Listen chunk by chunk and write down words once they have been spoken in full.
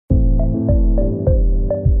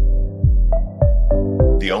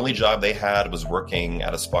The only job they had was working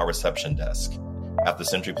at a spa reception desk at the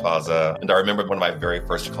Century Plaza. And I remember one of my very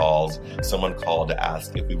first calls, someone called to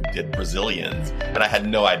ask if we did Brazilians, and I had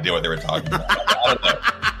no idea what they were talking about. I don't know.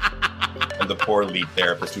 And the poor lead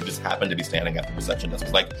therapist who just happened to be standing at the reception desk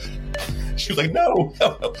was like, she was like, no,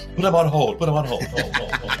 put him on hold, put him on hold.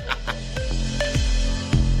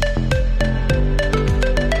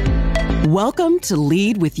 Welcome to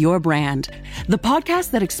Lead with Your Brand, the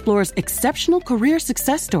podcast that explores exceptional career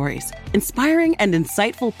success stories, inspiring and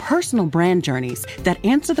insightful personal brand journeys that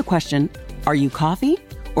answer the question, are you coffee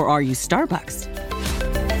or are you Starbucks?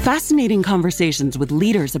 Fascinating conversations with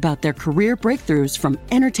leaders about their career breakthroughs from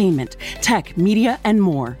entertainment, tech, media, and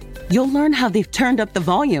more. You'll learn how they've turned up the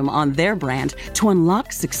volume on their brand to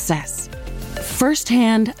unlock success.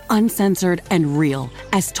 Firsthand, uncensored, and real,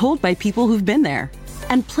 as told by people who've been there.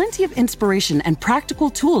 And plenty of inspiration and practical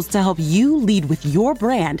tools to help you lead with your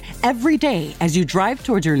brand every day as you drive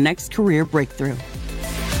towards your next career breakthrough.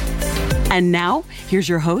 And now, here's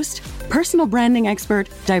your host, personal branding expert,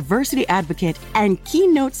 diversity advocate, and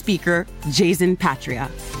keynote speaker, Jason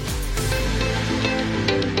Patria.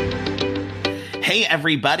 Hey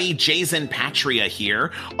everybody, Jason Patria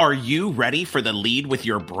here. Are you ready for the Lead with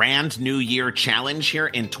Your Brand New Year Challenge here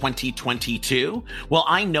in 2022? Well,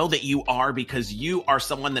 I know that you are, because you are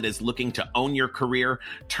someone that is looking to own your career,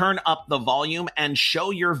 turn up the volume, and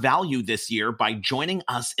show your value this year by joining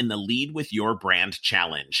us in the Lead with Your Brand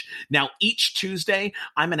Challenge. Now, each Tuesday,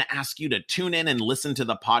 I'm going to ask you to tune in and listen to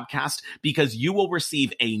the podcast, because you will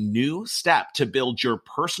receive a new step to build your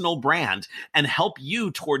personal brand and help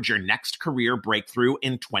you towards your next career breakthrough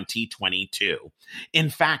in 2022. In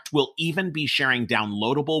fact, we'll even be sharing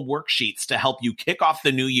downloadable worksheets to help you kick off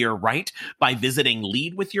the new year right by visiting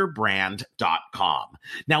leadwithyourbrand.com.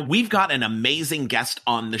 Now, we've got an amazing guest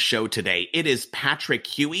on the show today. It is Patrick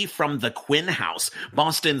Huey from the Quinn House,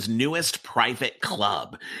 Boston's newest private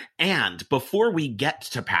club. And before we get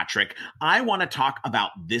to Patrick, I want to talk about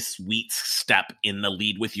this week's step in the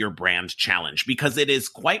Lead with Your Brand Challenge, because it is,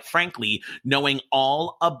 quite frankly, knowing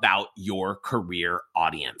all about your career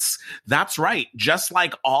audience. That's right. Just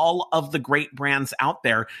like all of the great brands out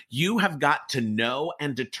there, you have got to know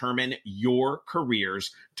and determine your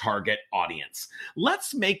career's target audience.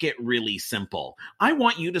 Let's make it really simple. I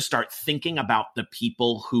want you to start thinking about the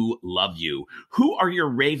people who love you. Who are your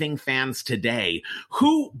raving fans today?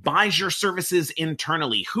 Who buys your services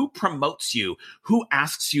internally? Who promotes you? Who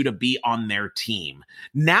asks you to be on their team?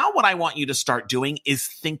 Now, what I want you to start doing is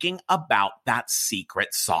thinking about that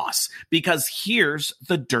secret sauce, because here's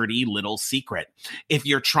the dirty little secret. If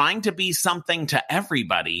you're trying to be something to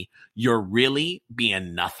everybody, you're really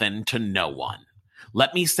being nothing to no one.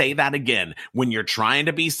 Let me say that again. When you're trying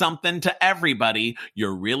to be something to everybody,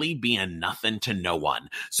 you're really being nothing to no one.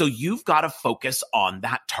 So you've got to focus on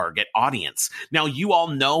that target audience. Now, you all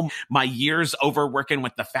know my years over working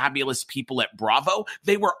with the fabulous people at Bravo.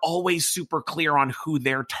 They were always super clear on who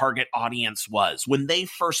their target audience was. When they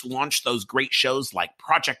first launched those great shows like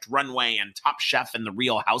Project Runway and Top Chef and The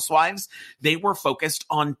Real Housewives, they were focused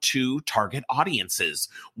on two target audiences.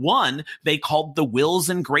 One, they called the Wills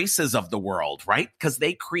and Graces of the world, right? Because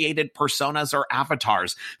they created personas or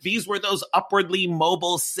avatars. These were those upwardly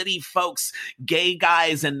mobile city folks, gay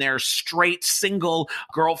guys and their straight single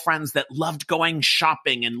girlfriends that loved going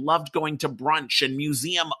shopping and loved going to brunch and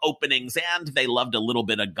museum openings, and they loved a little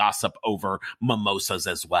bit of gossip over mimosas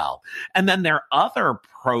as well. And then their other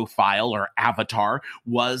profile or avatar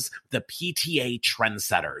was the PTA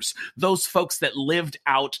trendsetters. Those folks that lived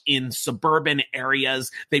out in suburban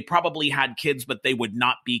areas. They probably had kids, but they would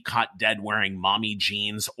not be caught dead wearing mommy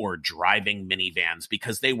jeans or driving minivans,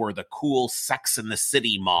 because they were the cool Sex and the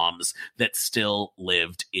City moms that still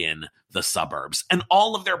lived in the suburbs. And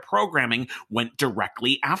all of their programming went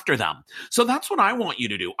directly after them. So that's what I want you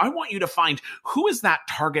to do. I want you to find who is that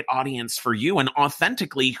target audience for you, and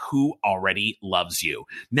authentically who already loves you.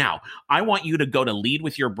 Now, I want you to go to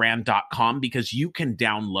leadwithyourbrand.com, because you can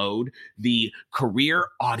download the career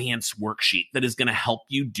audience worksheet that is going to help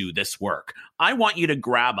you do this work. I want you to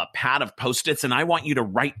grab a pad of Post-its, and I want you to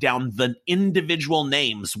write down the individual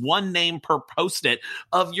names, one name per Post-it,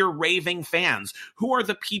 of your raving fans. Who are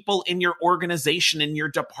the people in your organization, in your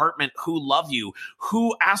department, who love you?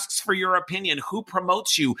 Who asks for your opinion? Who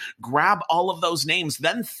promotes you? Grab all of those names,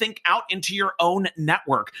 then think out into your own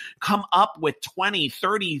network. Come up with 20,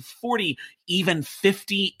 30, 40, even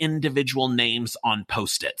 50 individual names on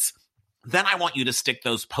Post-its. Then I want you to stick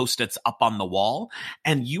those Post-its up on the wall,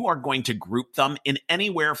 and you are going to group them in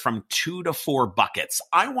anywhere from 2 to 4 buckets.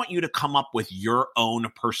 I want you to come up with your own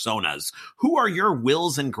personas. Who are your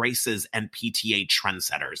Wills and Graces and PTA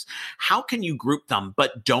trendsetters? How can you group them,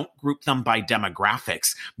 but don't group them by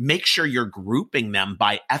demographics? Make sure you're grouping them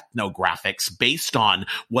by ethnographics based on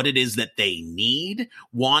what it is that they need,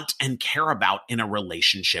 want, and care about in a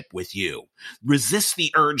relationship with you. Resist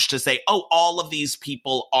the urge to say, oh, all of these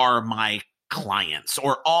people are my clients,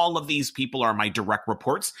 or all of these people are my direct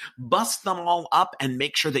reports. Bust them all up and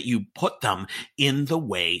make sure that you put them in the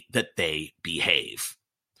way that they behave.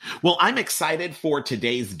 Well, I'm excited for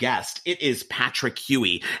today's guest. It is Patrick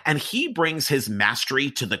Huey, and he brings his mastery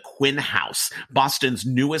to the Quinn House, Boston's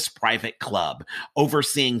newest private club,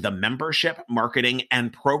 overseeing the membership, marketing,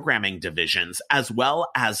 and programming divisions, as well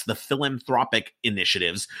as the philanthropic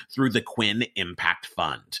initiatives through the Quinn Impact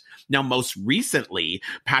Fund. Now, most recently,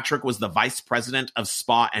 Patrick was the vice president of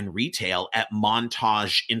spa and retail at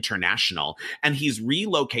Montage International, and he's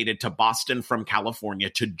relocated to Boston from California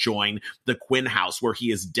to join the Quinn House, where he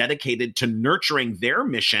is dedicated to nurturing their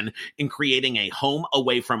mission in creating a home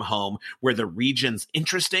away from home where the region's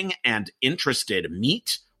interesting and interested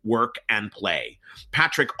meet, work, and play.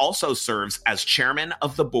 Patrick also serves as chairman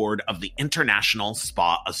of the board of the International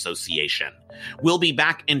Spa Association. We'll be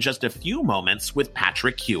back in just a few moments with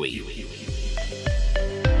Patrick Huey.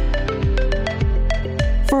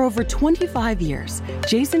 For over 25 years,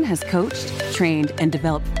 Jason has coached, trained, and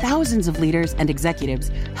developed thousands of leaders and executives,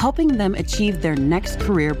 helping them achieve their next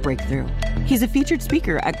career breakthrough. He's a featured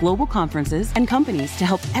speaker at global conferences and companies to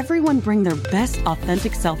help everyone bring their best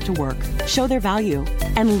authentic self to work, show their value,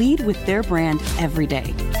 and lead with their brand every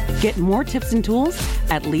day. Get more tips and tools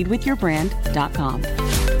at leadwithyourbrand.com.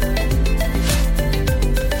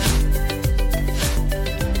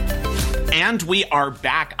 And we are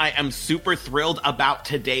back. I am super thrilled about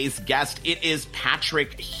today's guest. It is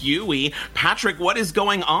Patrick Huey. Patrick, what is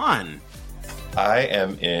going on? I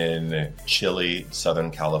am in chilly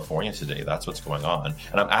Southern California today. That's what's going on.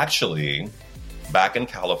 And I'm actually back in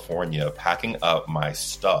California packing up my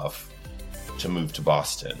stuff to move to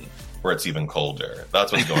Boston, where it's even colder.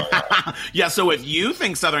 That's what's going on. Yeah, so if you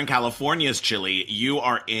think Southern California is chilly, you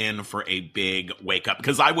are in for a big wake up,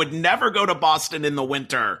 because I would never go to Boston in the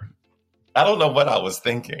winter. I don't know what I was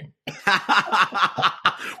thinking.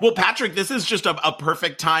 Well, Patrick, this is just a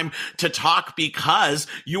perfect time to talk, because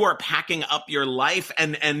you are packing up your life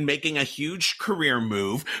and making a huge career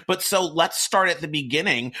move. But so let's start at the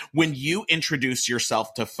beginning. When you introduce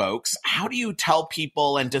yourself to folks, how do you tell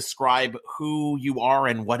people and describe who you are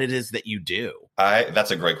and what it is that you do?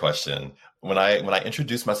 That's a great question. When I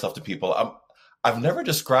introduce myself to people, I've never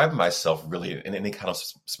described myself really in any kind of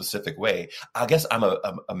specific way. I guess I'm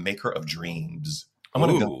a maker of dreams. I'm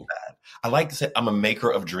going to go with that. I like to say I'm a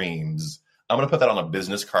maker of dreams. I'm going to put that on a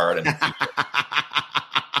business card.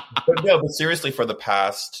 But seriously, for the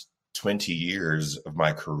past 20 years of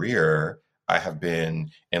my career, I have been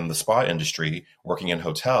in the spa industry, working in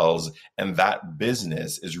hotels, and that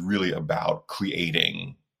business is really about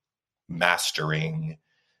creating, mastering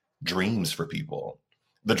dreams for people.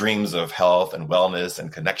 The dreams of health and wellness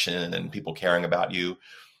and connection and people caring about you.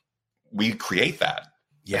 We create that.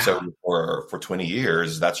 Yeah. And so for 20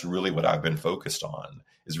 years, that's really what I've been focused on,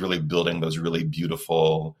 is really building those really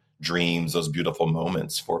beautiful dreams, those beautiful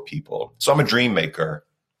moments for people. So I'm a dream maker.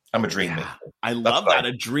 I'm a dream maker. I love that,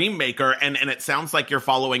 a dream maker. And it sounds like you're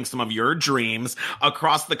following some of your dreams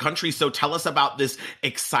across the country. So tell us about this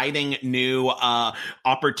exciting new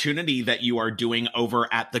opportunity that you are doing over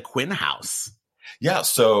at the Quinn House. Yeah,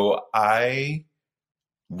 so I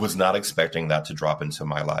was not expecting that to drop into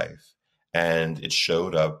my life. And it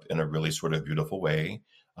showed up in a really sort of beautiful way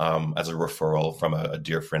as a referral from a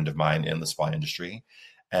dear friend of mine in the spa industry.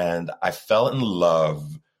 And I fell in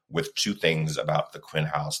love with two things about the Quinn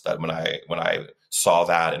House that when I saw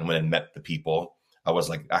that and when I met the people, I was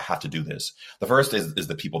like, I have to do this. The first is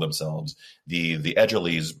the people themselves. The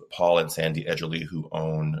Edgerleys, Paul and Sandy Edgerly, who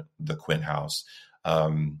own the Quinn House.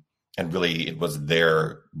 And really, it was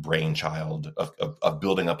their brainchild of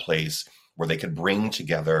building a place where they could bring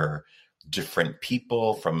together different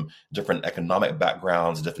people from different economic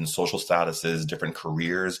backgrounds, different social statuses, different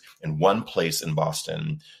careers in one place in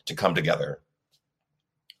Boston to come together.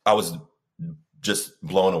 I was just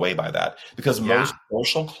blown away by that, because most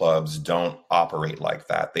social clubs don't operate like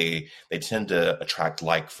that. They tend to attract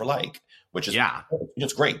like for like, which is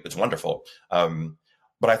it's great. It's wonderful.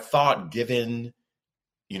 But I thought, given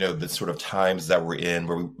the sort of times that we're in,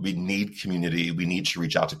 where we need community, we need to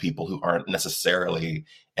reach out to people who aren't necessarily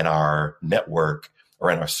in our network or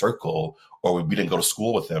in our circle, or we didn't go to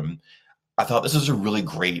school with them. I thought this is a really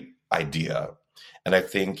great idea. And I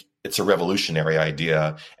think it's a revolutionary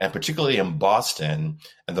idea. And particularly in Boston,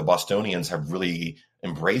 and the Bostonians have really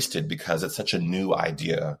embraced it because it's such a new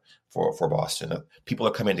idea for Boston. People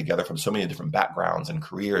are coming together from so many different backgrounds and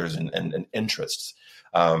careers and interests.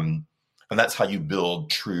 And that's how you build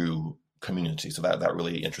true community. So that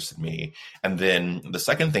really interested me. And then the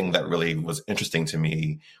second thing that really was interesting to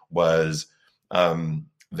me was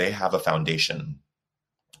they have a foundation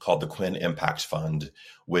called the Quinn Impact Fund,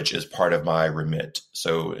 which is part of my remit.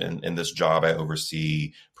 So in this job, I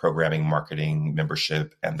oversee programming, marketing,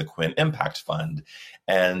 membership, and the Quinn Impact Fund.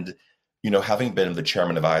 And, having been the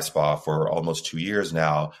chairman of iSpa for almost 2 years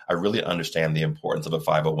now, I really understand the importance of a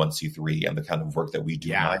 501c3 and the kind of work that we do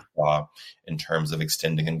in iSpa in terms of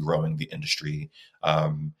extending and growing the industry.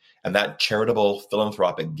 And that charitable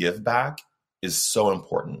philanthropic give back is so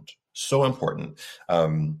important. So important.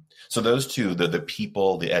 So those two, the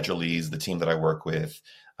people, the Edgerleys, the team that I work with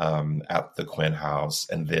at the Quinn House,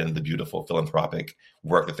 and then the beautiful philanthropic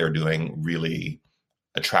work that they're doing really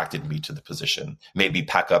attracted me to the position. Made me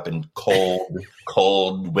pack up in cold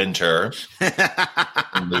winter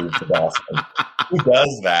and move to Boston. Who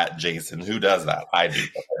does that, Jason? Who does that? I do.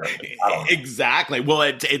 Apparently. I don't know. Exactly. Well,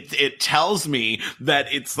 it tells me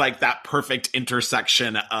that it's like that perfect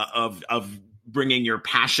intersection of bringing your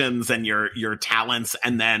passions and your talents,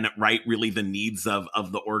 and then really the needs of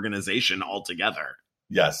the organization all together.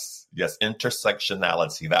 Yes.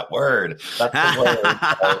 Intersectionality, that word. That's the word.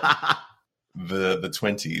 The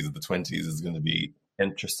 20s. The 20s is going to be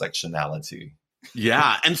intersectionality.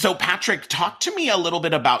 Yeah. And so, Patrick, talk to me a little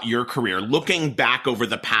bit about your career. Looking back over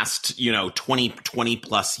the past, 20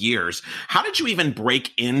 plus years, how did you even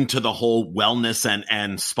break into the whole wellness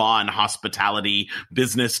and spa and hospitality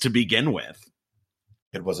business to begin with?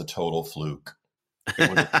 It was a total fluke.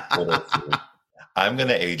 I'm going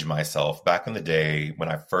to age myself. Back in the day, when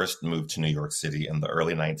I first moved to New York City in the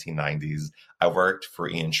early 1990s, I worked for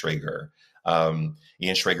Ian Schrager. Ian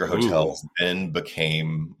Schrager Hotels then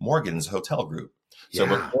became Morgan's Hotel Group. So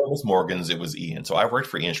before it was Morgan's, it was Ian. So I worked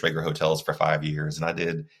for Ian Schrager Hotels for 5 years, and I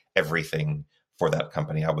did everything for that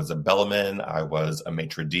company. I was a bellman. I was a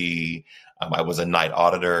maitre d'. I was a night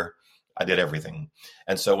auditor. I did everything.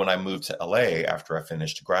 And so when I moved to LA after I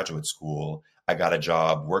finished graduate school, I got a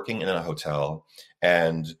job working in a hotel.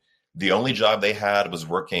 And the only job they had was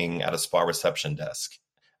working at a spa reception desk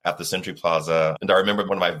at the Century Plaza. And I remember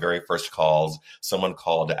one of my very first calls, someone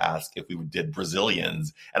called to ask if we did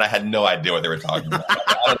Brazilians. And I had no idea what they were talking about.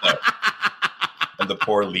 I don't know. And the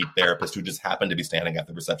poor lead therapist, who just happened to be standing at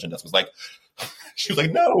the reception desk, was like, she was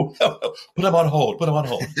like, no, put him on hold.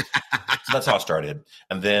 So that's how I started.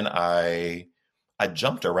 And then I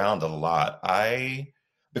jumped around a lot.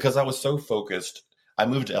 Because I was so focused, I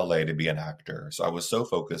moved to LA to be an actor. So I was so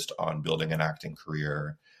focused on building an acting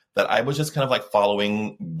career that I was just kind of like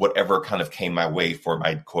following whatever kind of came my way for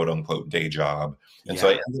my quote unquote day job. And so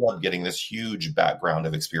I ended up getting this huge background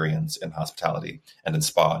of experience in hospitality and in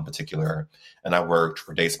spa in particular. And I worked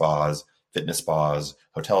for day spas, fitness spas,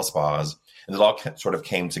 hotel spas, and it all sort of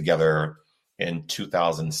came together in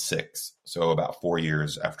 2006. So about 4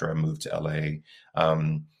 years after I moved to LA,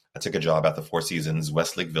 I took a job at the Four Seasons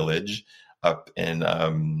Westlake Village up in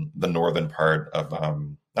the northern part of,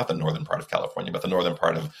 not the northern part of California, but the northern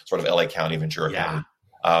part of sort of LA County, Ventura County.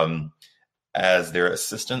 As their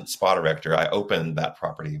assistant spa director, I opened that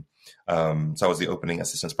property. So I was the opening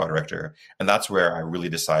assistant spa director. And that's where I really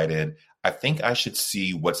decided, I think I should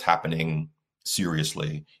see what's happening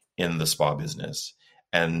seriously in the spa business.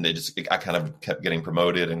 And I kind of kept getting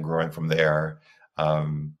promoted and growing from there.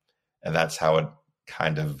 And that's how it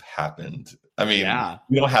kind of happened. I mean,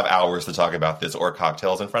 we don't have hours to talk about this or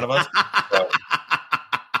cocktails in front of us. So.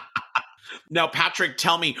 Now, Patrick,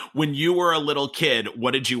 tell me, when you were a little kid,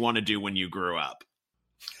 what did you want to do when you grew up?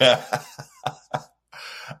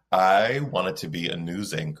 I wanted to be a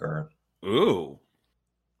news anchor. Ooh.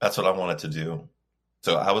 That's what I wanted to do.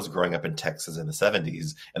 So I was growing up in Texas in the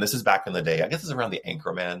 70s, and this is back in the day, I guess it's around the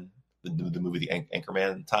Anchorman, the movie The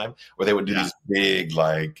Anchorman time, where they would do these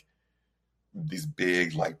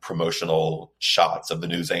big promotional shots of the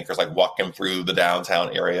news anchors, like walking through the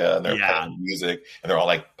downtown area, and they're playing music, and they're all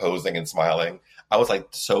like posing and smiling. I was like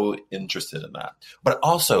so interested in that, but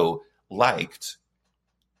also liked,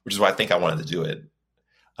 which is why I think I wanted to do it,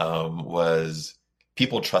 was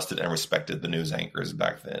people trusted and respected the news anchors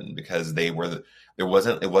back then because it wasn't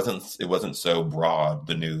so broad,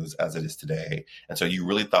 the news, as it is today. And so you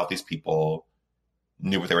really thought these people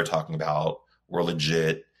knew what they were talking about, were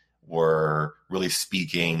legit, were really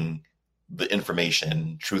speaking the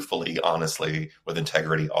information truthfully, honestly, with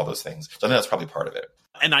integrity, all those things. So I think that's probably part of it.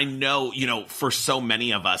 And I know, for so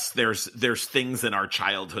many of us, there's things in our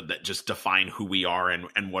childhood that just define who we are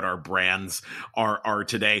and what our brands are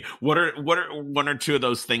today. What are one or two of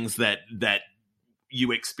those things that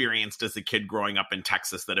you experienced as a kid growing up in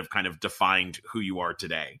Texas that have kind of defined who you are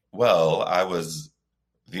today? Well, I was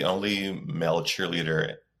the only male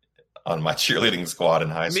cheerleader on my cheerleading squad in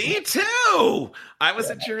high school. Me too. I was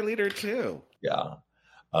a cheerleader too. Yeah.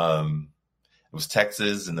 It was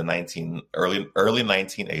Texas in the early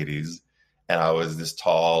 1980s. And I was this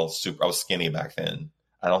tall, I was skinny back then.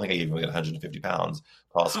 I don't think I even weighed 150 pounds.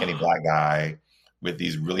 Tall, skinny black guy with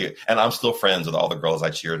these and I'm still friends with all the girls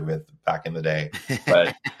I cheered with back in the day.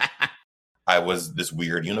 But I was this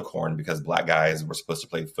weird unicorn because black guys were supposed to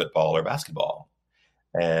play football or basketball.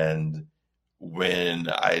 And when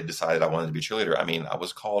I decided I wanted to be a cheerleader, I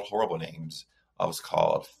was called horrible names. I was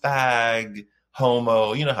called fag,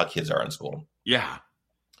 homo. You know how kids are in school. Yeah.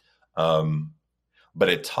 But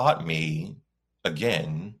it taught me,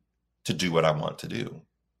 again, to do what I want to do,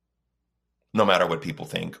 no matter what people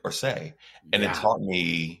think or say. And It taught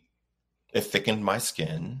me, it thickened my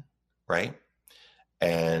skin, right?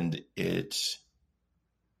 And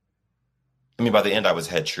by the end, I was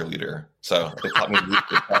head cheerleader. So it taught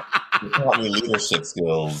me leadership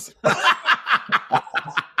skills.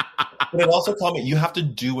 But it also taught me you have to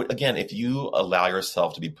do it. Again, if you allow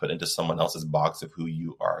yourself to be put into someone else's box of who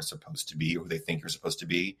you are supposed to be or who they think you're supposed to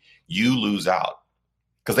be, you lose out.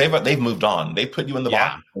 Because they've moved on. They put you in the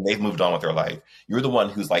box and they've moved on with their life. You're the one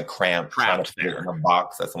who's like cramped trying to fit in a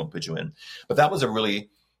box that someone put you in. But that was a really,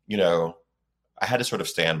 I had to sort of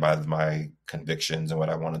stand by my convictions and what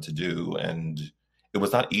I wanted to do. And it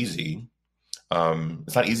was not easy.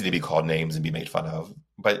 It's not easy to be called names and be made fun of.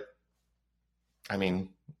 But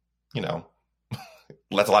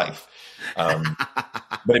that's life.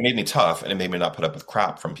 But it made me tough, and it made me not put up with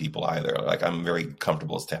crap from people either. Like, I'm very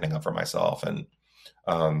comfortable standing up for myself. And,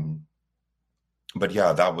 but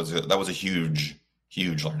yeah, that was a huge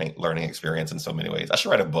learning experience in so many ways. I should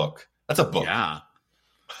write a book. That's a book. Yeah.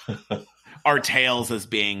 Our tales as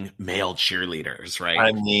being male cheerleaders,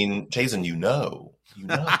 right? Jason, you know.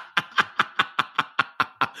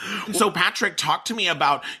 So Patrick, talk to me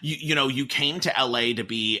about, you came to LA to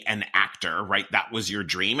be an actor, right? That was your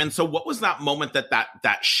dream. And so what was that moment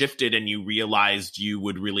that shifted and you realized you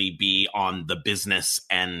would really be on the business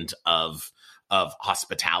end of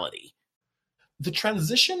hospitality? The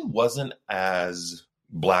transition wasn't as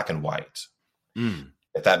black and white,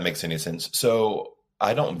 if that makes any sense. So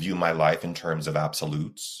I don't view my life in terms of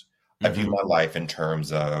absolutes. I view my life in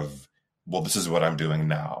terms of, well, this is what I'm doing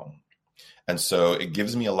now. And so it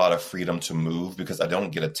gives me a lot of freedom to move because I don't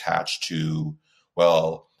get attached to,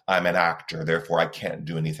 well, I'm an actor, therefore I can't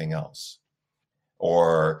do anything else.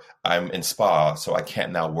 Or I'm in spa, so I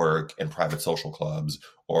can't now work in private social clubs,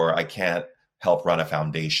 or I can't help run a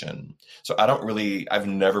foundation. So I've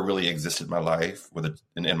never really existed in my life with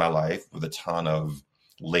a ton of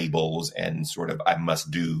labels and sort of I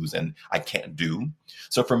must do's and I can't do.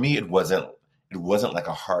 So for me, it wasn't like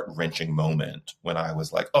a heart-wrenching moment when I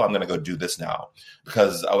was like, oh, I'm going to go do this now.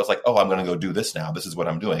 Because I was like, oh, I'm going to go do this now. This is what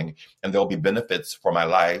I'm doing. And there'll be benefits for my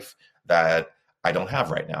life that I don't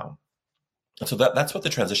have right now. And so that's what the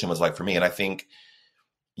transition was like for me. And I think,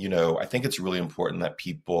 I think it's really important that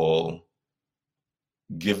people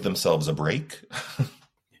give themselves a break.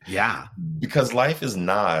 Yeah. Because life is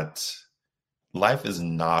not a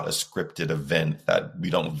scripted event that we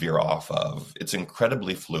don't veer off of. It's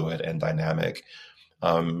incredibly fluid and dynamic.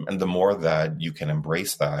 And the more that you can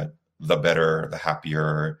embrace that, the better, the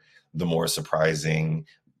happier, the more surprising,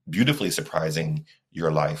 beautifully surprising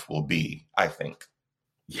your life will be, I think.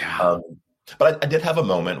 Yeah. But I did have a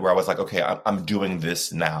moment where I was like, okay, I'm doing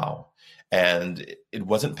this now. And it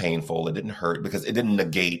wasn't painful. It didn't hurt because it didn't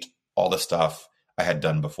negate all the stuff I had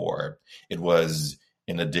done before. It was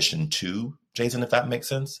in addition to, Jason, if that makes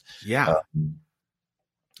sense. Yeah.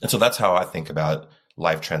 And so that's how I think about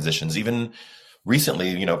life transitions. Even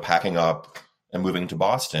recently, packing up and moving to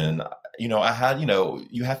Boston, I had,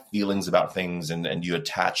 you have feelings about things and you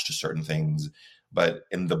attach to certain things. But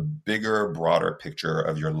in the bigger, broader picture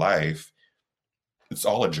of your life, it's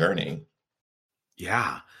all a journey.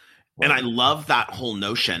 Yeah. And I love that whole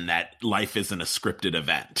notion that life isn't a scripted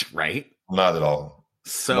event, right? Not at all.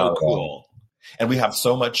 So cool. And we have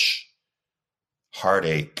so much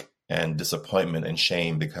heartache and disappointment and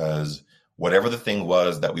shame because whatever the thing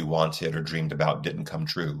was that we wanted or dreamed about didn't come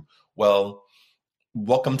true. Well,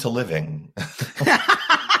 welcome to living.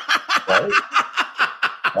 Right?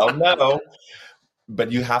 Oh, no.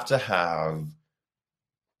 But you have to have,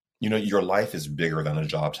 your life is bigger than a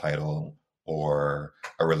job title or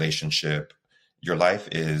a relationship. your life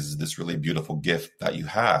is this really beautiful gift that you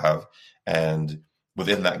have. And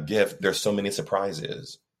within that gift, there's so many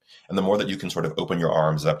surprises. And the more that you can sort of open your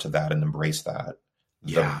arms up to that and embrace that,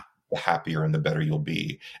 the happier and the better you'll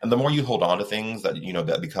be. And the more you hold on to things that,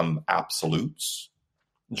 that become absolutes,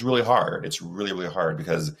 it's really hard. It's really, really hard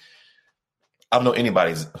because I don't know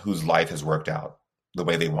anybody whose life has worked out the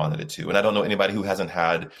way they wanted it to. And I don't know anybody who hasn't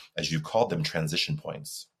had, as you called them, transition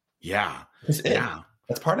points. Yeah.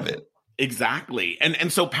 That's part of it. Exactly.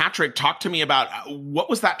 And so, Patrick, talk to me about what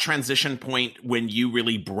was that transition point when you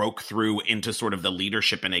really broke through into sort of the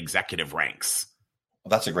leadership and executive ranks?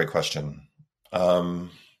 Well, that's a great question. I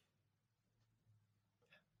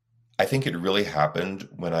think it really happened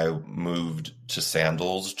when I moved to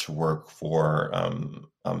Sandals to work for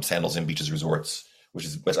Sandals and Beaches Resorts,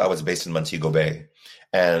 which I was based in Montego Bay.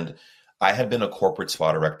 And I had been a corporate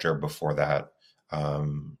spa director before that. I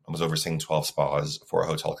was overseeing 12 spas for a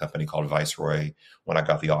hotel company called Viceroy when I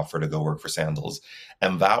got the offer to go work for Sandals.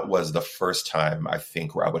 And that was the first time, I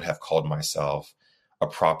think, where I would have called myself a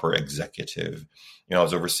proper executive. I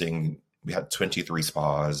was overseeing, we had 23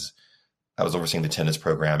 spas. I was overseeing the tennis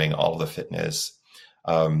programming, all of the fitness.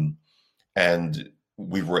 And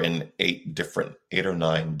we were in 8 or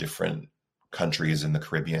 9 different countries in the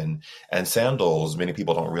Caribbean. And Sandals, many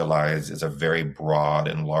people don't realize, is a very broad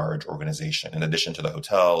and large organization. In addition to the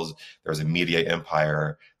hotels, there's a media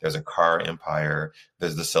empire, there's a car empire,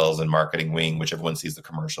 there's the sales and marketing wing, which everyone sees the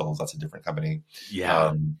commercials. That's a different company.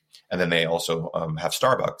 Yeah. And then they also have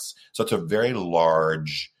Starbucks. So it's a very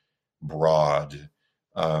large, broad,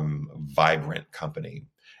 vibrant company.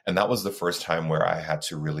 And that was the first time where I had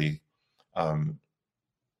to really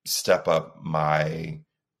step up my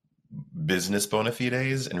business bona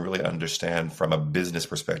fides and really understand from a business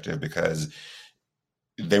perspective, because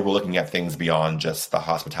they were looking at things beyond just the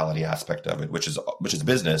hospitality aspect of it, which is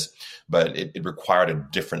business, but it required a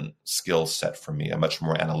different skill set for me, a much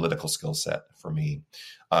more analytical skill set for me.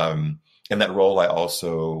 In that role, I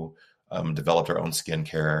also developed our own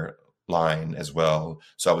skincare line as well.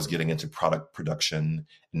 So I was getting into product production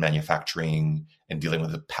and manufacturing and dealing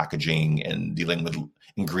with the packaging and dealing with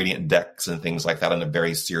ingredient decks and things like that in a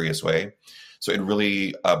very serious way. So it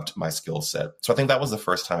really upped my skill set. So I think that was the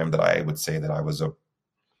first time that I would say that I was a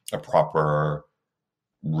proper,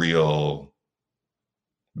 real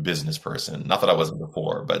business person. Not that I wasn't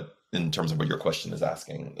before, but in terms of what your question is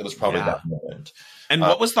asking, it was probably that moment. And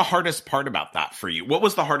what was the hardest part about that for you? What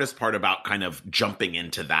was the hardest part about kind of jumping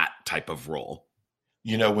into that type of role?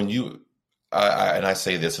 When you, and I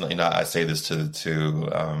say this, and I say this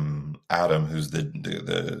to Adam, who's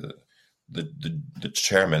the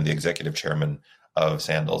chairman, the executive chairman of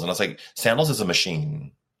Sandals, and I was like, Sandals is a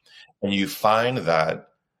machine, and you find that,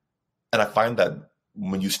 and I find that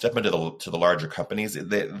when you step into the larger companies,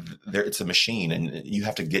 it's a machine, and you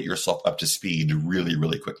have to get yourself up to speed really,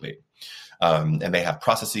 really quickly. And they have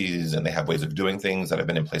processes and they have ways of doing things that have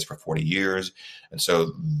been in place for 40 years. And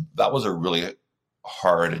so that was a really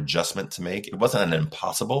hard adjustment to make. It wasn't an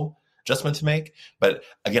impossible adjustment to make, but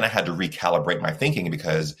again, I had to recalibrate my thinking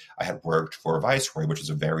because I had worked for Viceroy, which is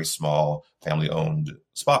a very small family-owned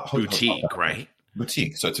spa boutique, right?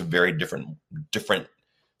 Boutique. So it's a very different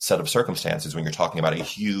set of circumstances when you're talking about a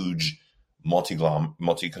huge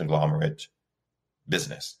multi-conglomerate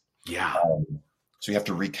business. Yeah. So you have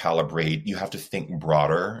to recalibrate. You have to think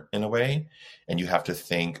broader in a way, and you have to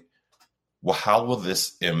think, well, how will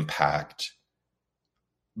this impact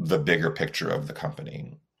the bigger picture of the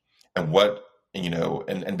company? And what,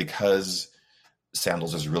 and because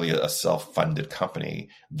Sandals is really a self-funded company,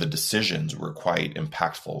 the decisions were quite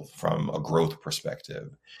impactful from a growth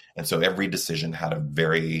perspective. And so every decision had a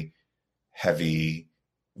very heavy,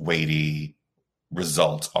 weighty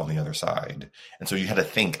result on the other side. And so I had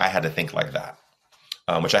to think like that,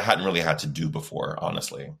 which I hadn't really had to do before,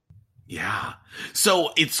 honestly. Yeah.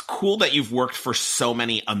 So it's cool that you've worked for so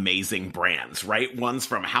many amazing brands, right? Ones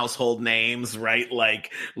from household names, right?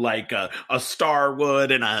 Like a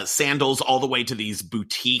Starwood and a Sandals, all the way to these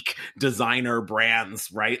boutique designer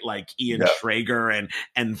brands, right? Like Ian Schrager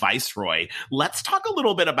and Viceroy. Let's talk a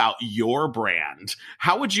little bit about your brand.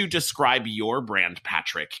 How would you describe your brand,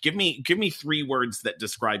 Patrick? Give me 3 words that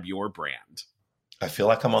describe your brand. I feel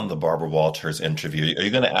like I'm on the Barbara Walters interview. Are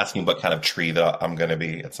you going to ask me what kind of tree that I'm going to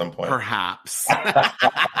be at some point? Perhaps.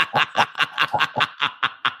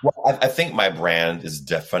 Well, I think my brand is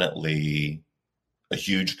definitely a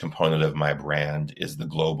huge component of my brand is the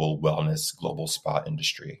global wellness, global spa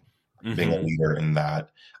industry. Mm-hmm. Being a leader in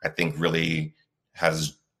that, I think really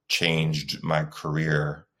has changed my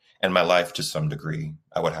career and my life to some degree,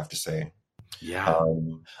 I would have to say. Yeah.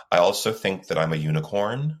 I also think that I'm a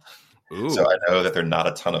unicorn. Ooh. So I know that there are not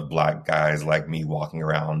a ton of Black guys like me walking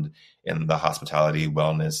around in the hospitality,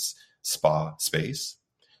 wellness, spa space.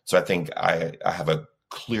 So I think I have a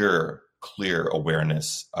clear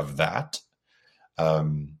awareness of that.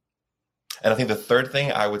 And I think the third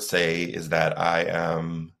thing I would say is that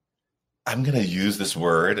I'm going to use this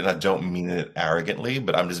word, and I don't mean it arrogantly,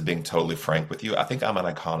 but I'm just being totally frank with you. I think I'm an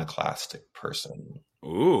iconoclastic person.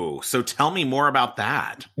 Ooh, so tell me more about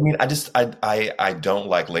that. I mean, I don't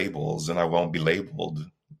like labels, and I won't be labeled,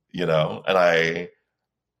 and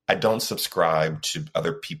I don't subscribe to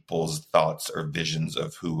other people's thoughts or visions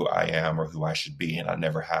of who I am or who I should be, and I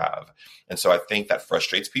never have. And so I think that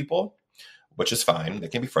frustrates people, which is fine. They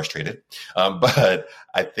can be frustrated. But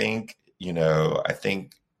I think,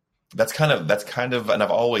 that's kind of, and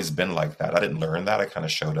I've always been like that. I didn't learn that. I kind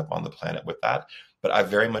of showed up on the planet with that. But I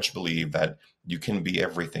very much believe that you can be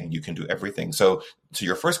everything. You can do everything. So to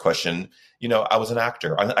your first question, I was an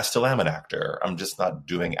actor. I still am an actor. I'm just not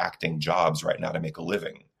doing acting jobs right now to make a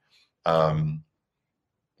living.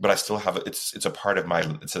 But I still have, it's a part of my,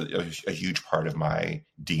 it's a huge part of my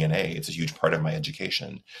DNA. It's a huge part of my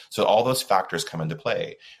education. So all those factors come into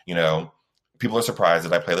play. People are surprised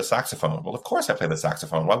that I play the saxophone. Well, of course I play the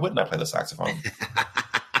saxophone. Why wouldn't I play the saxophone?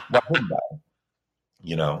 Why wouldn't I?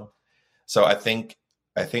 So I think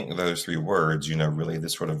those three words, really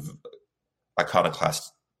this sort of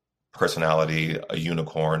iconoclast personality, a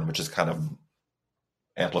unicorn, which is kind of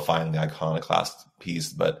amplifying the iconoclast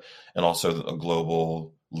piece, and also a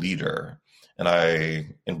global leader, and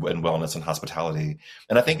in wellness and hospitality.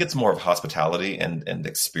 And I think it's more of hospitality and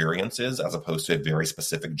experiences as opposed to a very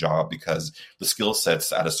specific job, because the skill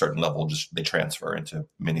sets at a certain level they transfer into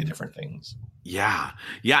many different things. Yeah.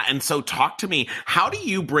 Yeah. And so talk to me, how do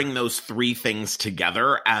you bring those three things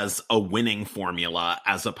together as a winning formula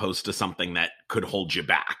as opposed to something that could hold you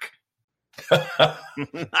back? It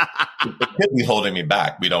could be holding me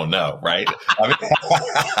back. We don't know, right? I mean,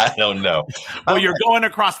 I don't know. Well, you're going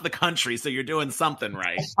across the country, so you're doing something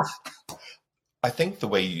right. I think the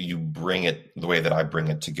way that I bring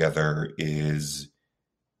it together is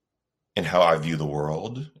in how I view the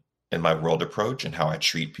world, in my world approach, and how I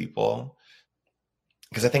treat people.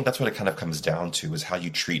 Because I think that's what it kind of comes down to, is how you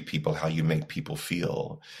treat people, how you make people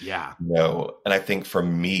feel. Yeah. And I think for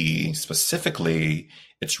me specifically,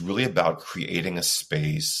 it's really about creating a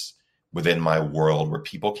space within my world where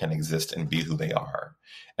people can exist and be who they are,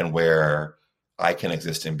 and where I can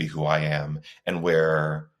exist and be who I am, and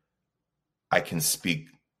where I can speak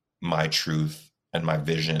my truth and my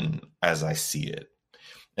vision as I see it.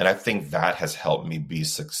 And I think that has helped me be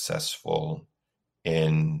successful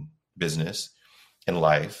in business, in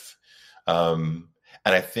life. And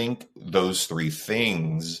I think those three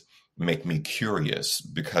things make me curious,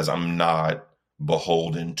 because I'm not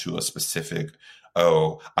beholden to a specific,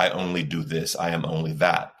 I only do this, I am only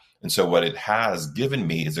that. And so what it has given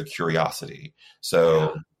me is a curiosity.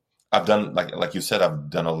 So I've done, like you said,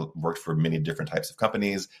 worked for many different types of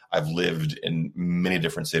companies. I've lived in many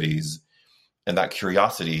different cities. And that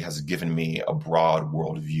curiosity has given me a broad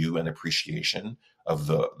worldview and appreciation of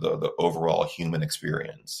the overall human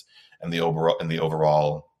experience, and the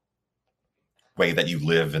overall way that you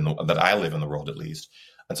live that I live in the world, at least.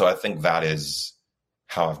 And so I think that is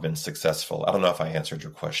how I've been successful. I don't know if I answered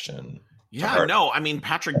your question. Yeah, no, I mean,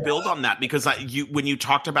 Patrick, build on that, because when you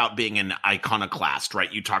talked about being an iconoclast,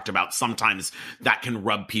 right? You talked about sometimes that can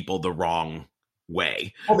rub people the wrong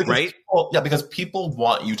way, right? Because people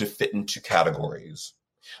want you to fit into categories.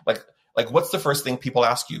 Like, what's the first thing people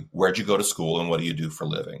ask you? Where'd you go to school and what do you do for a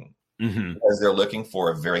living? Mm-hmm. Because they're looking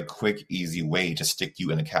for a very quick, easy way to stick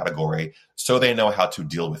you in a category so they know how to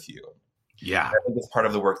deal with you. Yeah. I think it's part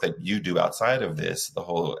of the work that you do outside of this, the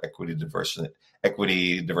whole equity,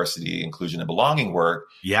 diversity, inclusion, and belonging work.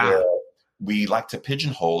 Yeah. We like to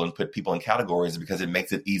pigeonhole and put people in categories because it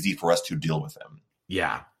makes it easy for us to deal with them.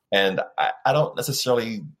 Yeah. And I don't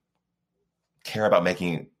necessarily care about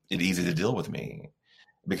making it easy to deal with me,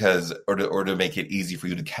 or to make it easy for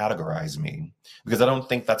you to categorize me, because I don't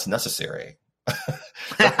think that's necessary.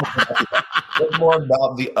 It's more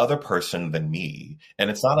about the other person than me. And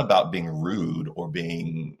it's not about being rude or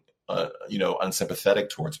being, unsympathetic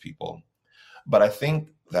towards people. But I think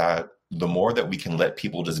that the more that we can let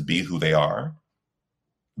people just be who they are,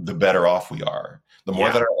 the better off we are. The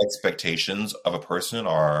more that our expectations of a person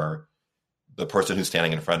are the person who's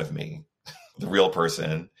standing in front of me, the real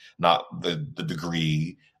person, not the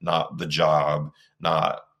degree, not the job,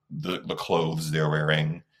 not the clothes they're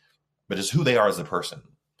wearing, but just who they are as a person.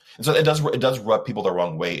 And so it does rub people the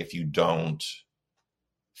wrong way if you don't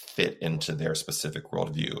fit into their specific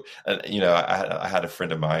worldview. And I had a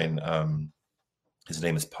friend of mine His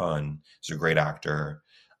name is Pun. He's a great actor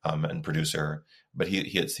and producer. But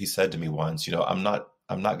he said to me once, I'm not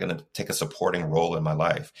going to take a supporting role in my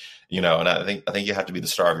life, and I think you have to be the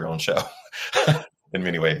star of your own show in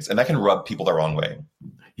many ways, and that can rub people the wrong way.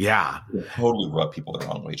 Yeah, totally rub people the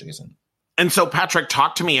wrong way, Jason. And so, Patrick,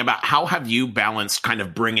 talk to me about how have you balanced kind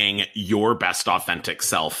of bringing your best authentic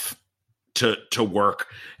self to work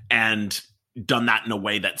and done that in a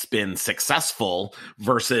way that's been successful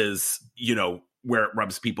versus, where it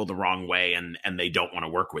rubs people the wrong way and they don't want to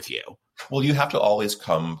work with you? Well, you have to always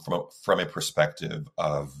come from a perspective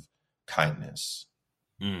of kindness.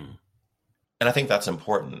 And I think that's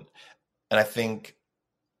important. And I think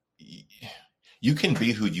you can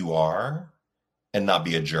be who you are and not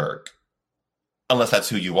be a jerk. Unless that's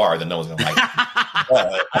who you are, then no one's going to like you.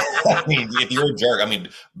 But, if you're a jerk,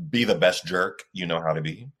 be the best jerk you know how to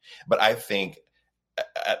be. But I think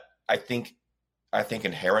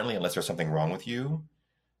inherently, unless there's something wrong with you,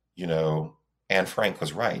 Anne Frank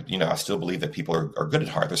was right. I still believe that people are good at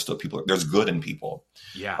heart. There's good in people.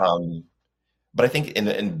 Yeah. But I think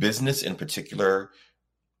in business in particular,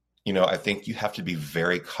 I think you have to be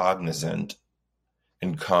very cognizant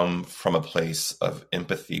and come from a place of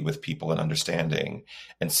empathy with people and understanding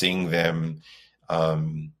and seeing them,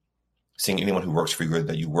 seeing anyone who works for you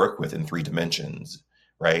that you work with in 3 dimensions,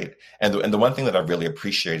 right? And the one thing that I've really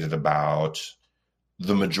appreciated about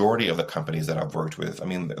the majority of the companies that I've worked with,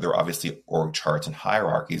 there are obviously org charts and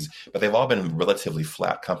hierarchies, but they've all been relatively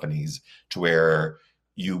flat companies to where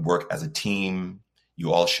you work as a team,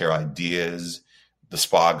 you all share ideas. The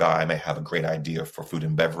spa guy may have a great idea for food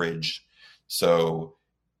and beverage. So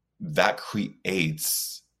that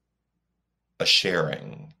creates a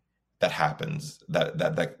sharing that happens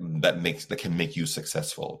that can make you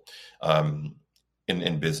successful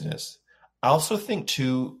in business. I also think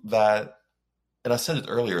too that, and I said it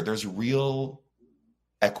earlier, there's real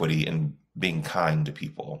equity in being kind to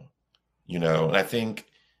people, and I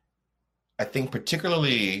think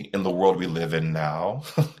particularly in the world we live in now,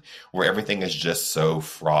 where everything is just so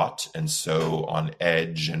fraught and so on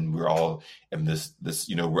edge, and we're all in this,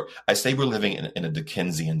 I say we're living in a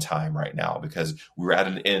Dickensian time right now because we're at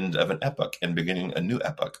an end of an epoch and beginning a new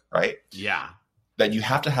epoch, right? Yeah. That you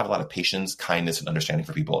have to have a lot of patience, kindness, and understanding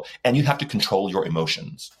for people, and you have to control your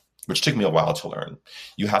emotions, which took me a while to learn.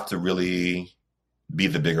 You have to really be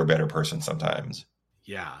the bigger, better person sometimes.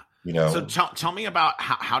 Yeah. So tell me about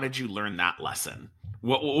how did you learn that lesson?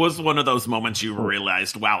 What was one of those moments you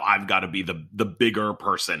realized, wow, I've got to be the bigger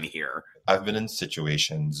person here? I've been in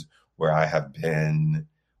situations where I have been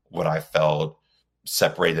what I felt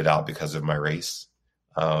separated out because of my race,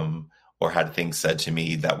 or had things said to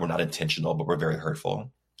me that were not intentional, but were very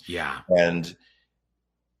hurtful. Yeah. And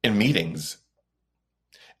in meetings,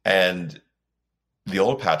 and the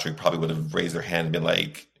old Patrick probably would have raised their hand and been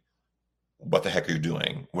like, what the heck are you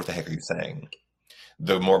doing? What the heck are you saying?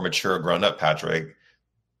 The more mature, grown-up Patrick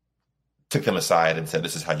took them aside and said,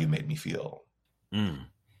 this is how you made me feel. And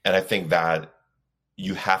I think that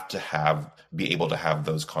you have to be able to have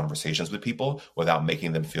those conversations with people without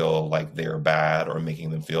making them feel like they're bad or making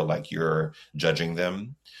them feel like you're judging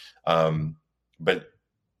them. But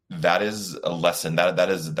that is a lesson. That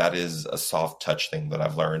is a soft touch thing that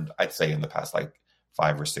I've learned, I'd say in the past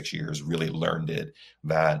 5 or 6 years, really learned it,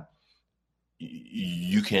 that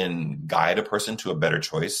you can guide a person to a better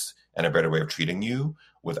choice and a better way of treating you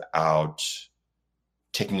without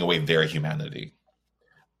taking away their humanity.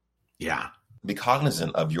 Yeah. Be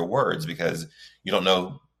cognizant of your words because you don't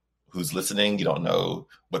know who's listening. You don't know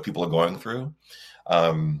what people are going through.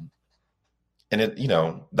 And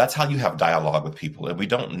that's how you have dialogue with people. And we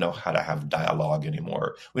don't know how to have dialogue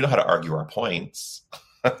anymore. We know how to argue our points.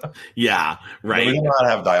 Yeah, right. But we don't know how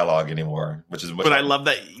to have dialogue anymore, But I love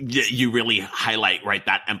that you really highlight, right,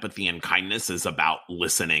 that empathy and kindness is about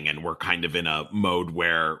listening, and we're kind of in a mode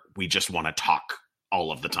where we just want to talk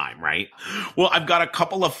all of the time, right? Well, I've got a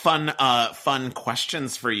couple of fun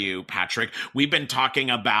questions for you, Patrick. We've been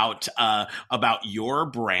talking about your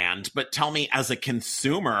brand, but tell me, as a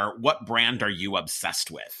consumer, what brand are you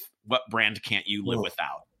obsessed with? What brand can't you live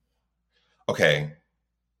without? Okay.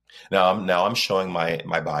 Now I'm showing my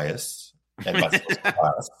bias and my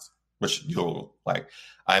class, which you'll like.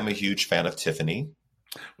 I'm a huge fan of Tiffany.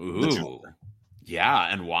 Ooh,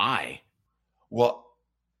 yeah, and why? Well,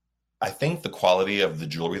 I think the quality of the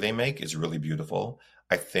jewelry they make is really beautiful.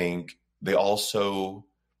 I think they also,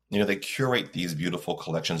 they curate these beautiful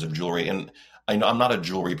collections of jewelry. And I know I'm not a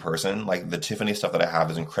jewelry person. Like the Tiffany stuff that I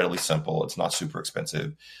have is incredibly simple. It's not super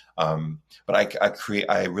expensive. But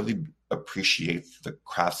I really appreciate the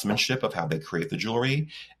craftsmanship of how they create the jewelry.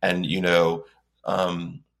 And,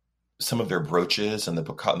 some of their brooches and the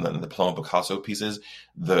Paloma Picasso pieces,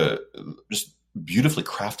 the just beautifully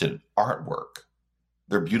crafted artwork.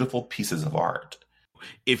 They're beautiful pieces of art.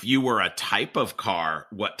 If you were a type of car,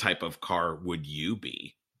 what type of car would you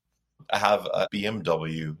be? I have a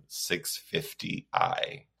BMW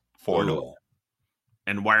 650i 4-door.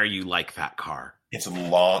 And why are you like that car? It's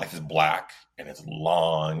long, it's black, and it's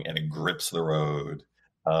long, and it grips the road.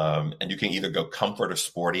 And you can either go comfort or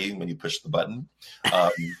sporty when you push the button.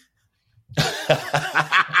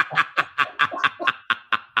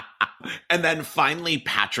 And then finally,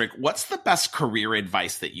 Patrick, what's the best career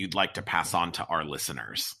advice that you'd like to pass on to our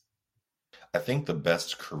listeners? I think the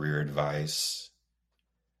best career advice,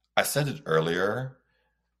 I said it earlier,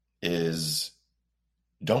 is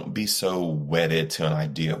don't be so wedded to an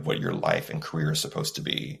idea of what your life and career is supposed to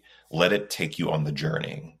be. Let it take you on the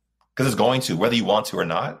journey. Because it's going to, whether you want to or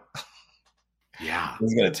not. Yeah.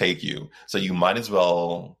 It's going to take you. So you might as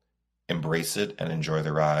well embrace it and enjoy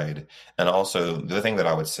the ride. And also, the other thing that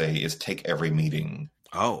I would say is take every meeting.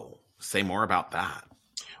 Oh, say more about that.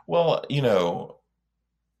 Well, anyone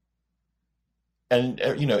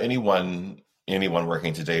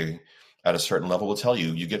working today at a certain level will tell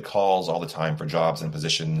you get calls all the time for jobs and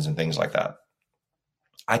positions and things like that.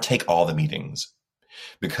 I take all the meetings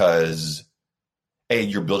because A,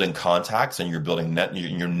 you're building contacts and you're building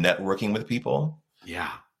you're networking with people.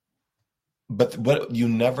 Yeah. But you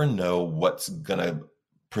never know what's going to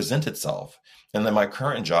present itself. And then my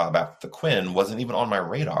current job at the Quinn wasn't even on my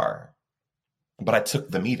radar, but I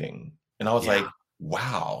took the meeting and I was like,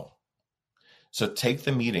 wow. So take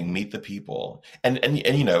the meeting, meet the people. And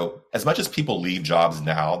as much as people leave jobs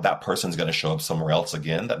now, that person's going to show up somewhere else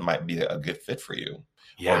again that might be a good fit for you.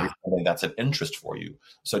 Yeah. Or something that's an interest for you.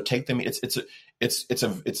 So take them.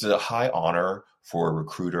 It's a high honor for a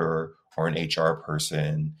recruiter or an HR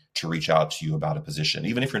person to reach out to you about a position,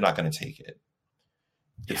 even if you're not going to take it.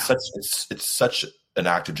 It's such an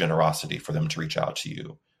act of generosity for them to reach out to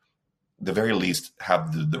you. The very least,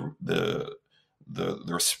 have the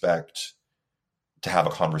respect to have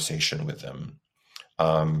a conversation with them.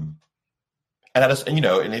 And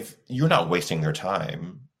if you're not wasting their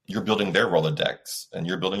time, you're building their Rolodex and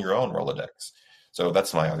you're building your own Rolodex. So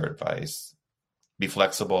that's my other advice. Be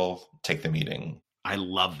flexible, take the meeting. I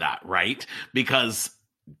love that, right? Because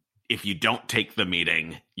if you don't take the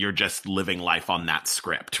meeting, you're just living life on that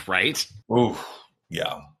script, right? Ooh,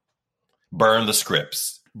 yeah. Burn the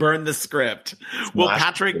scripts. Burn the script. Well,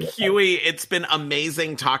 Patrick Huey, it's been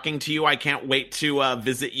amazing talking to you. I can't wait to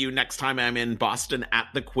visit you next time I'm in Boston at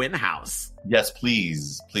the Quinn House. Yes,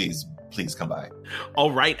 please come by.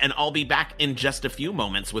 All right, and I'll be back in just a few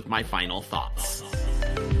moments with my final thoughts.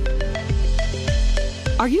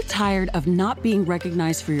 Are you tired of not being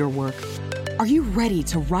recognized for your work? Are you ready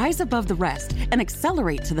to rise above the rest and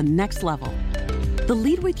accelerate to the next level? The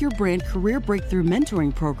Lead with Your Brand Career Breakthrough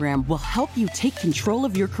Mentoring Program will help you take control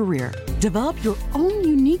of your career, develop your own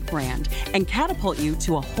unique brand, and catapult you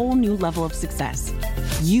to a whole new level of success.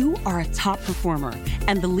 You are a top performer,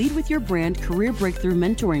 and the Lead with Your Brand Career Breakthrough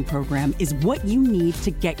Mentoring Program is what you need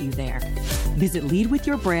to get you there. Visit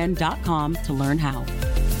leadwithyourbrand.com to learn how.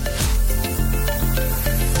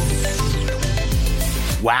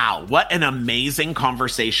 Wow, what an amazing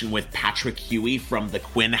conversation with Patrick Huey from the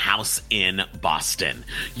Quinn House in Boston.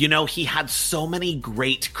 You know, he had so many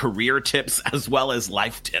great career tips as well as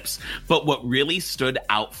life tips, but what really stood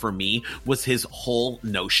out for me was his whole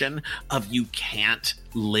notion of you can't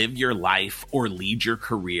live your life or lead your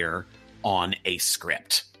career on a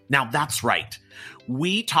script. Now, that's right.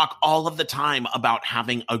 We talk all of the time about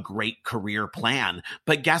having a great career plan,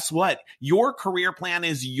 but guess what? Your career plan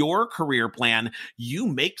is your career plan. You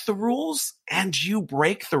make the rules and you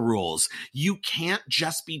break the rules. You can't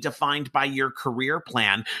just be defined by your career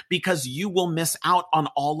plan because you will miss out on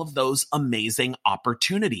all of those amazing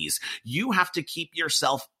opportunities. You have to keep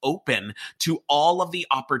yourself open to all of the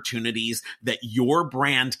opportunities that your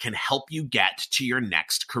brand can help you get to your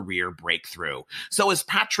next career breakthrough. So as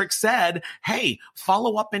Patrick said, hey,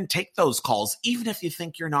 follow up and take those calls, even if you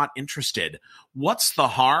think you're not interested. What's the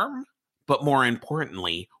harm? But more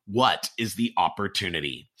importantly, what is the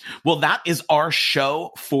opportunity? Well, that is our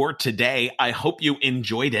show for today. I hope you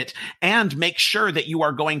enjoyed it, and make sure that you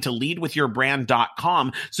are going to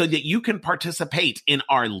leadwithyourbrand.com so that you can participate in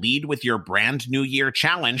our Lead with Your Brand New Year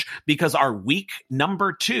Challenge, because our week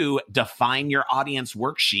number 2 Define Your Audience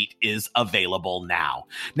worksheet is available now.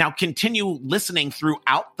 Now, continue listening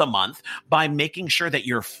throughout the month by making sure that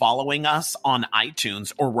you're following us on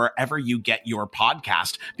iTunes or wherever you get your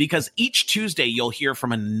podcast, because each Tuesday you'll hear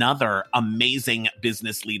from another another amazing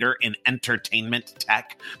business leader in entertainment,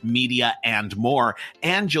 tech, media, and more.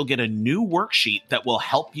 And you'll get a new worksheet that will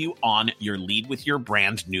help you on your Lead with Your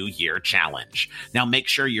Brand New Year challenge. Now, make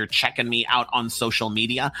sure you're checking me out on social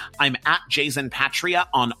media. I'm at Jason Patria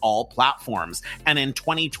on all platforms. And in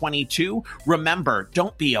 2022, remember,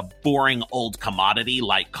 don't be a boring old commodity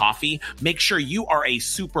like coffee. Make sure you are a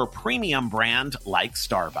super premium brand like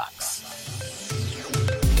Starbucks.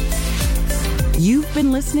 You've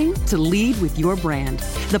been listening to Lead with Your Brand,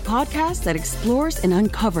 the podcast that explores and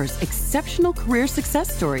uncovers exceptional career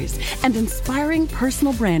success stories and inspiring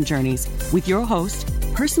personal brand journeys with your host,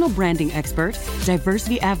 personal branding expert,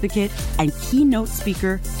 diversity advocate, and keynote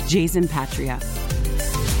speaker, Jason Patria.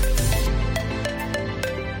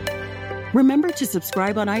 Remember to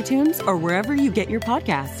subscribe on iTunes or wherever you get your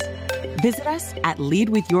podcasts. Visit us at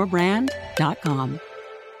leadwithyourbrand.com.